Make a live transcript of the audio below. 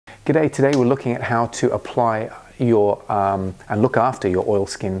G'day, today we're looking at how to apply your and look after your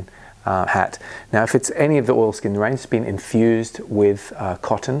oilskin hat. Now if it's any of the oilskin range, it's been infused with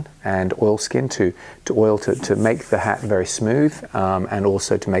cotton and oilskin to make the hat very smooth and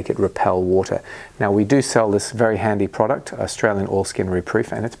also to make it repel water. Now we do sell this very handy product, Australian Oilskin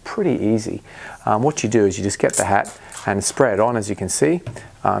Reproof, and it's pretty easy. What you do is you just get the hat and spray it on, as you can see.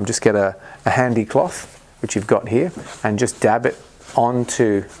 Just get a handy cloth, which you've got here, and just dab it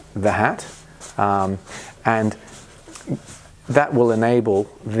onto the hat, and that will enable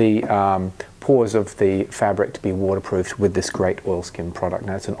the pores of the fabric to be waterproofed with this great oilskin product.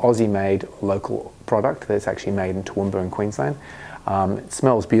 Now it's an Aussie-made local product that's actually made in Toowoomba in Queensland. It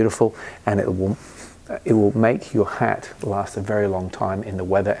smells beautiful, and it will make your hat last a very long time in the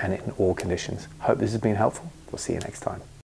weather and in all conditions. Hope this has been helpful. We'll see you next time.